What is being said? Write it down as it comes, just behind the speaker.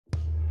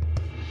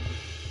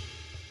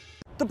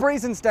The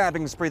brazen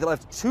stabbing spree that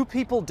left 2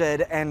 people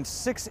dead and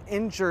 6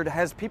 injured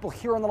has people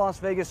here on the Las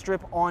Vegas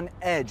Strip on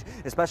edge,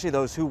 especially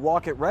those who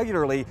walk it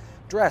regularly,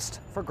 dressed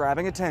for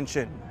grabbing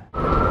attention.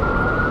 A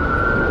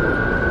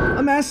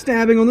mass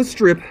stabbing on the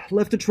Strip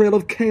left a trail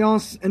of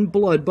chaos and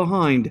blood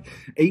behind.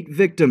 8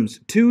 victims,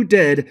 2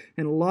 dead,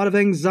 and a lot of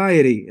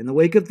anxiety in the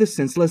wake of the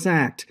senseless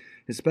act,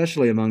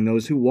 especially among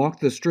those who walk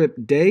the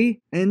Strip day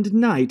and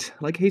night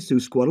like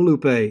Jesus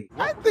Guadalupe.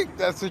 I think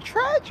that's a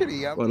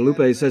tragedy.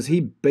 Guadalupe says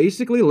he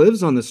basically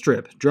lives on the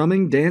Strip,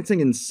 drumming,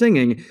 dancing, and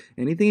singing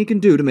anything he can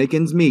do to make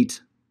ends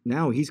meet.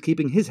 Now he's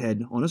keeping his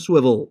head on a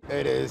swivel.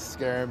 It is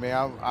scaring me.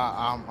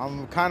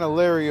 I'm kind of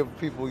leery of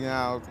people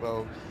now,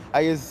 so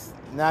I guess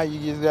now you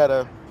just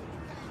gotta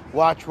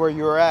watch where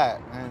you're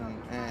at and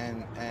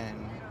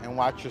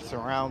watch your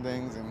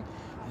surroundings, and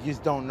you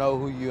just don't know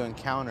who you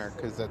encounter,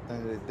 because at the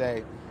end of the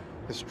day,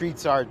 the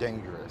streets are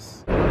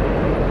dangerous.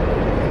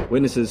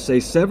 Witnesses say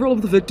several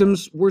of the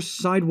victims were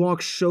sidewalk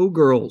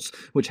showgirls,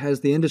 which has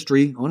the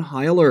industry on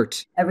high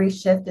alert. Every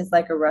shift is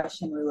like a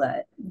Russian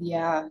roulette.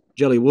 Yeah.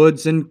 Jelly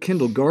Woods and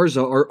Kendall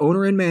Garza are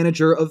owner and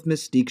manager of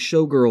Mystique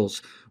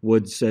Showgirls.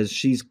 Woods says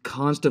she's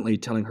constantly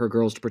telling her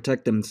girls to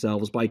protect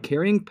themselves by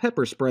carrying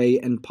pepper spray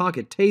and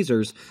pocket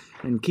tasers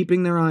and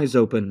keeping their eyes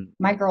open.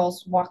 My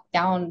girls walk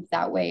down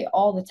that way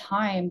all the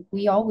time.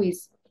 We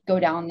always go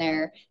down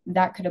there.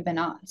 That could have been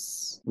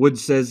us.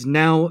 Woods says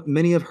now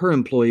many of her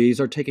employees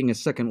are taking a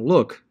second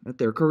look at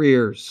their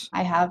careers.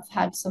 I have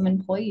had some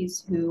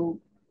employees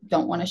who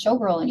don't want to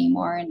showgirl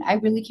anymore, and I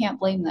really can't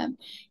blame them,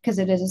 because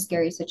it is a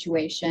scary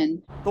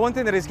situation. The one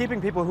thing that is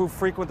keeping people who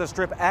frequent the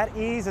Strip at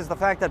ease is the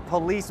fact that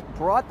police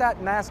brought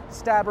that masked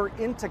stabber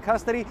into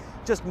custody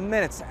just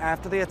minutes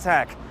after the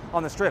attack.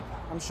 On the Strip,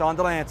 I'm Sean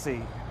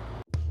Delancey.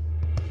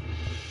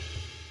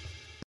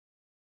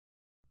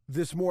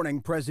 This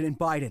morning, President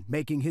Biden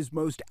making his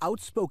most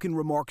outspoken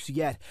remarks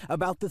yet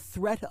about the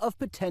threat of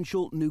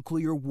potential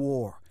nuclear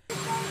war.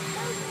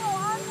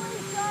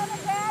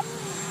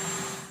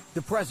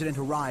 The president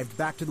arrived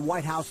back to the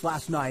White House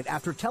last night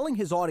after telling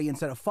his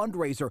audience at a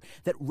fundraiser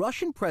that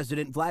Russian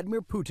President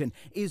Vladimir Putin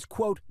is,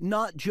 quote,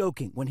 not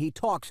joking when he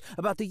talks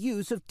about the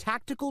use of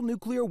tactical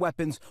nuclear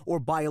weapons or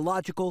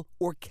biological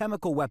or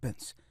chemical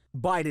weapons.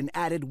 Biden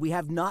added, we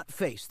have not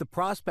faced the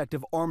prospect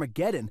of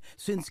Armageddon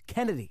since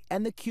Kennedy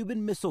and the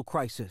Cuban Missile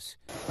Crisis.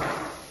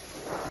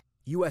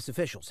 U.S.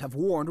 officials have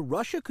warned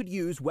Russia could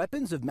use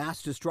weapons of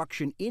mass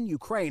destruction in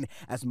Ukraine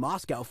as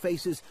Moscow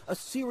faces a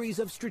series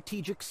of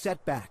strategic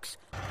setbacks.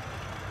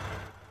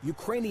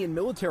 Ukrainian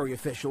military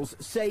officials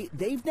say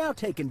they've now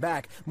taken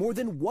back more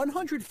than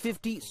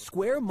 150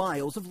 square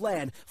miles of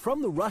land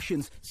from the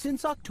Russians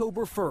since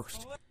October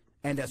 1st.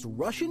 And as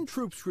Russian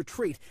troops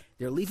retreat,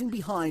 they're leaving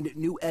behind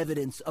new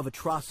evidence of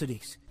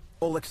atrocities.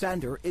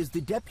 Alexander is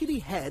the deputy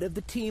head of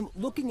the team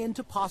looking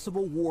into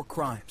possible war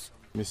crimes.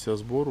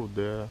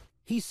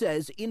 He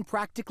says in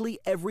practically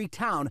every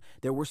town,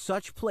 there were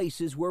such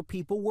places where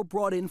people were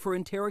brought in for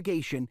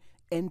interrogation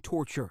and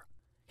torture.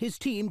 His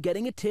team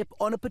getting a tip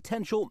on a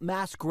potential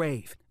mass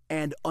grave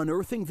and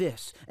unearthing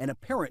this, an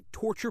apparent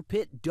torture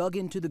pit dug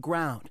into the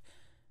ground.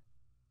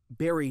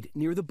 Buried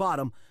near the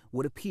bottom,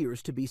 what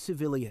appears to be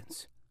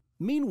civilians.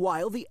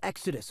 Meanwhile, the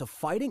exodus of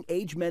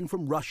fighting-age men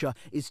from Russia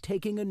is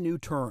taking a new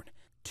turn.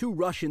 2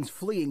 Russians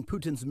fleeing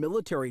Putin's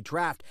military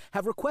draft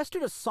have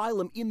requested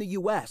asylum in the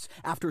U.S.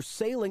 after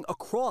sailing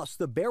across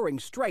the Bering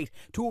Strait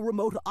to a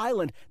remote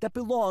island that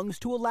belongs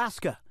to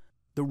Alaska.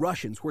 The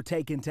Russians were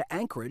taken to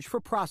Anchorage for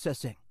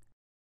processing.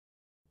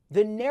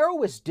 The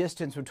narrowest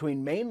distance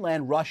between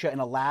mainland Russia and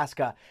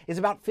Alaska is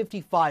about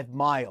 55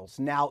 miles.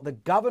 Now, the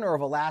governor of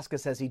Alaska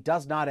says he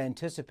does not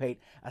anticipate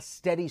a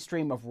steady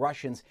stream of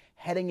Russians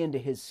heading into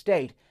his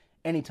state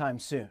anytime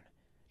soon.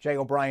 Jay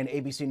O'Brien,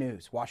 ABC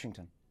News,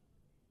 Washington.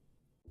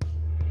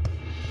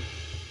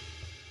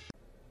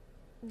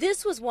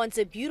 This was once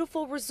a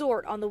beautiful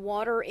resort on the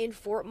water in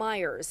Fort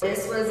Myers.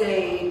 This was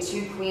a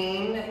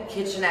 2-queen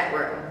kitchenette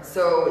room.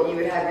 So you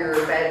would have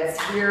your beds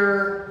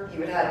here,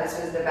 this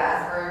was the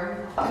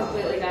bathroom.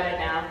 Completely gutted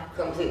now.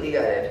 Completely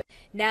gutted.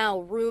 Now,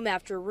 room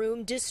after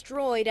room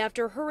destroyed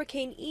after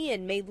Hurricane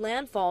Ian made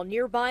landfall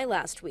nearby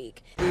last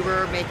week. We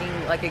were making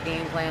like a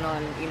game plan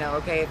on,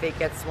 okay, if it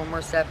gets one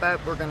more step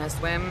up, we're gonna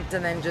swim,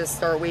 and then just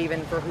start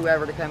waving for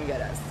whoever to come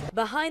get us.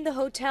 Behind the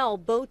hotel,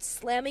 boats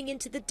slamming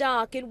into the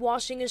dock and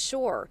washing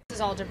ashore. This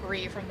is all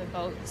debris from the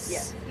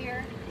boats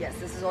here? Yes,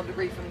 this is all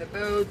debris from the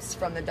boats,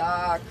 from the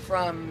dock,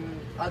 from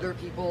other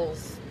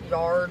people's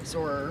yards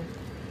or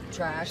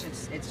trash.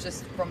 It's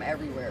just from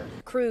everywhere.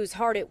 Crews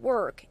hard at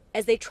work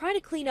as they try to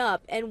clean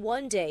up and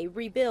one day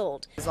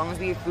rebuild. As long as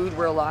we have food,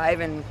 we're alive,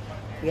 and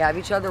we have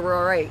each other, we're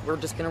all right. We're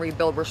just going to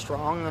rebuild. We're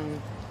strong,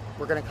 and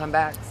we're going to come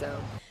back, so.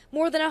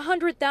 More than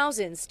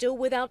 100,000 still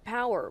without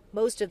power,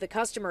 most of the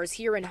customers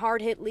here in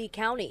hard-hit Lee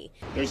County.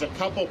 There's a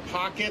couple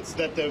pockets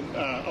that the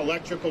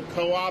electrical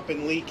co-op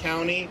in Lee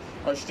County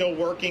are still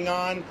working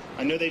on.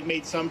 I know they've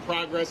made some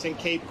progress in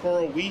Cape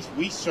Coral.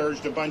 We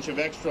surged a bunch of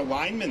extra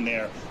linemen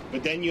there,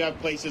 but then you have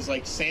places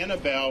like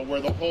Sanibel where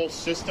the whole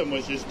system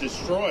was just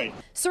destroyed.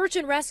 Search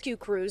and rescue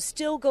crews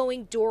still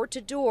going door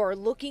to door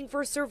looking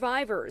for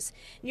survivors.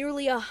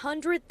 Nearly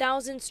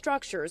 100,000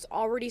 structures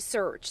already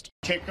searched.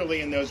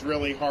 Particularly in those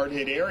really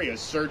hard-hit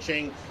areas,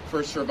 searching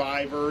for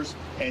survivors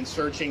and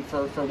searching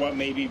for what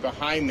may be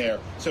behind there.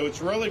 So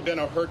it's really been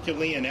a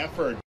Herculean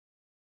effort.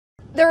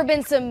 There have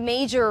been some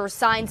major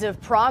signs of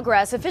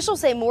progress. Officials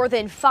say more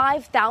than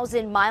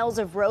 5,000 miles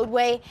of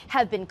roadway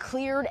have been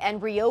cleared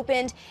and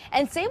reopened,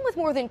 and same with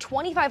more than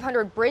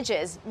 2,500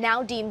 bridges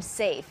now deemed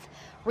safe.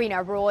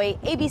 Rena Roy,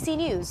 ABC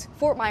News,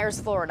 Fort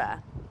Myers,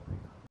 Florida.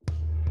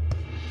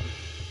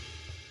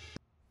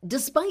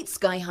 Despite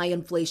sky-high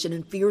inflation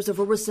and fears of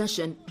a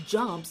recession,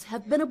 jobs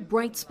have been a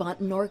bright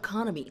spot in our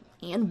economy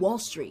and Wall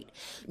Street.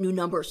 New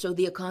numbers show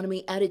the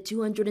economy added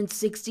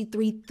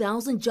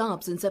 263,000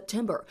 jobs in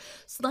September,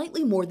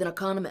 slightly more than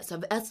economists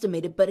have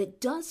estimated, but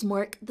it does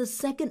mark the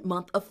second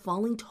month of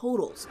falling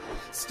totals.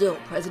 Still,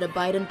 President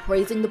Biden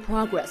praising the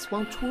progress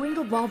while touring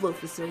a Volvo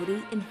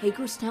facility in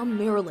Hagerstown,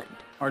 Maryland.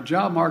 Our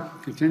job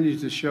market continues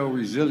to show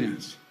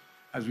resilience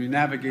as we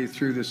navigate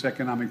through this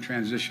economic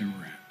transition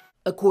we're in.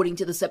 According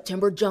to the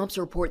September jobs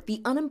report,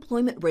 the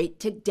unemployment rate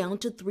ticked down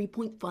to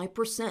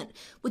 3.5%,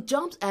 with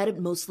jobs added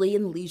mostly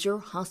in leisure,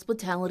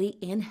 hospitality,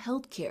 and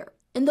healthcare.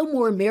 And though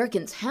more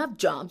Americans have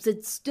jobs,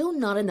 it's still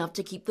not enough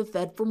to keep the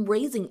Fed from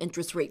raising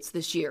interest rates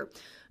this year,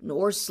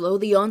 nor slow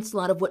the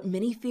onslaught of what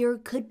many fear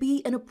could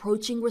be an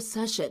approaching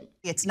recession.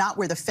 It's not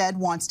where the Fed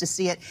wants to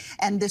see it,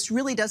 and this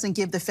really doesn't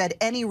give the Fed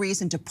any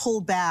reason to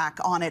pull back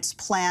on its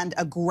planned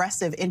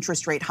aggressive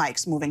interest rate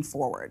hikes moving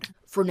forward.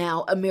 For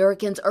now,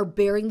 Americans are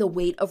bearing the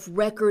weight of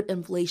record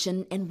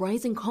inflation and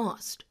rising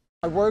cost.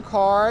 I work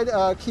hard,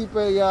 keep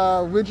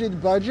a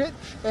rigid budget,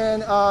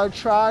 and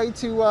try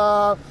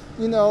to,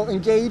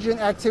 engage in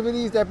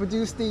activities that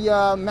produce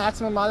the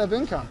maximum amount of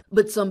income.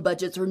 But some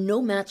budgets are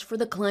no match for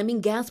the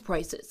climbing gas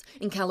prices.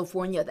 In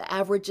California, the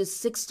average is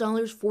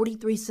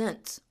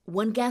 $6.43.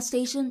 One gas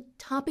station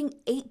topping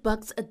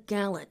 $8 a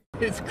gallon.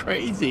 It's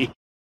crazy.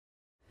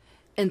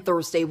 And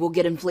Thursday, we'll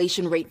get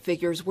inflation rate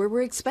figures where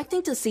we're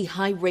expecting to see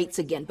high rates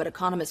again, but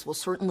economists will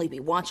certainly be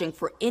watching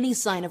for any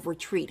sign of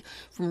retreat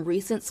from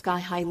recent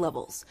sky-high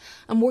levels.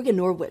 I'm Morgan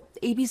Norwood,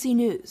 ABC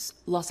News,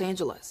 Los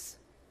Angeles.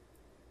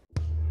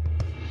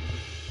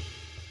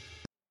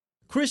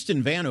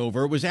 Kristen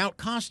Vanover was out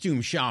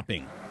costume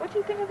shopping. What do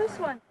you think of this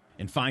one?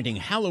 And finding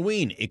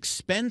Halloween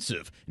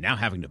expensive, now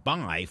having to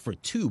buy for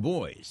two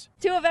boys.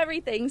 Two of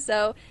everything,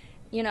 so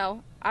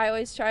I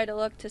always try to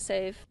look to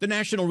save. The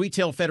National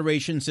Retail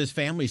Federation says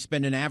families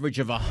spend an average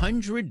of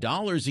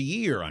 $100 a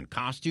year on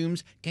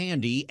costumes,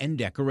 candy, and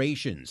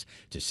decorations.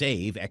 To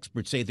save,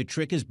 experts say the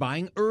trick is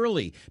buying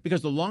early,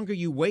 because the longer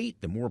you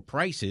wait, the more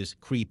prices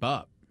creep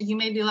up. You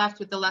may be left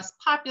with the less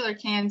popular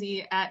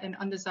candy at an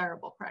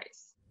undesirable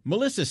price.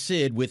 Melissa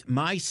Sid with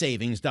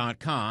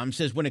MySavings.com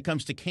says when it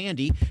comes to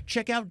candy,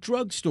 check out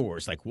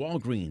drugstores like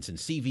Walgreens and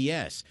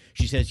CVS.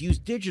 She says use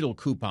digital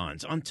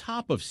coupons on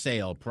top of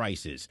sale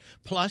prices.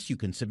 Plus, you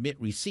can submit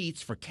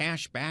receipts for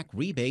cash back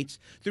rebates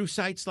through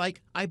sites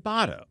like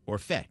Ibotta or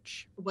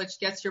Fetch, which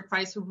gets your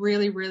price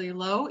really, really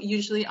low,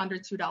 usually under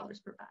 $2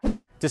 per bag.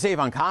 To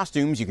save on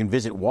costumes, you can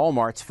visit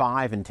Walmart's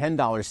 $5 and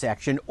 $10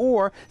 section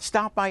or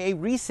stop by a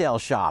resale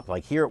shop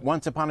like here at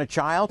Once Upon a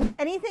Child.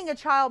 Anything a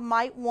child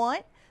might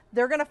want,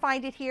 they're going to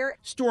find it here.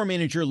 Store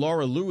manager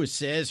Laura Lewis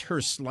says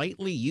her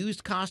slightly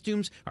used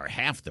costumes are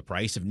half the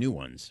price of new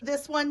ones.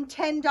 This one,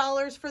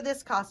 $10 for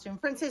this costume.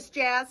 Princess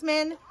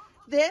Jasmine,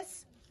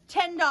 this,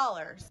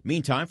 $10.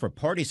 Meantime, for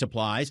party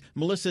supplies,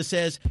 Melissa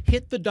says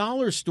hit the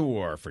dollar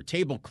store for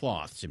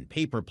tablecloths and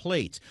paper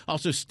plates.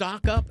 Also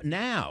stock up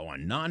now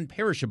on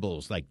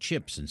non-perishables like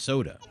chips and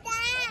soda.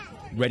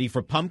 Ready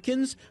for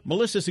pumpkins?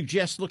 Melissa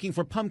suggests looking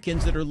for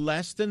pumpkins that are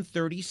less than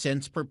 30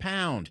 cents per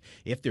pound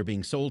if they're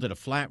being sold at a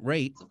flat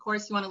rate. Of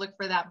course, you want to look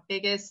for that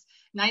biggest,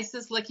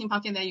 nicest looking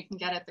pumpkin that you can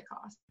get at the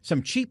cost.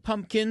 Some cheap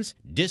pumpkins,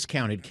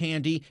 discounted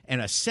candy,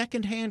 and a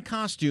second-hand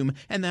costume,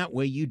 and that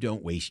way you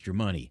don't waste your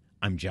money.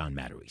 I'm John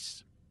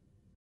Materese.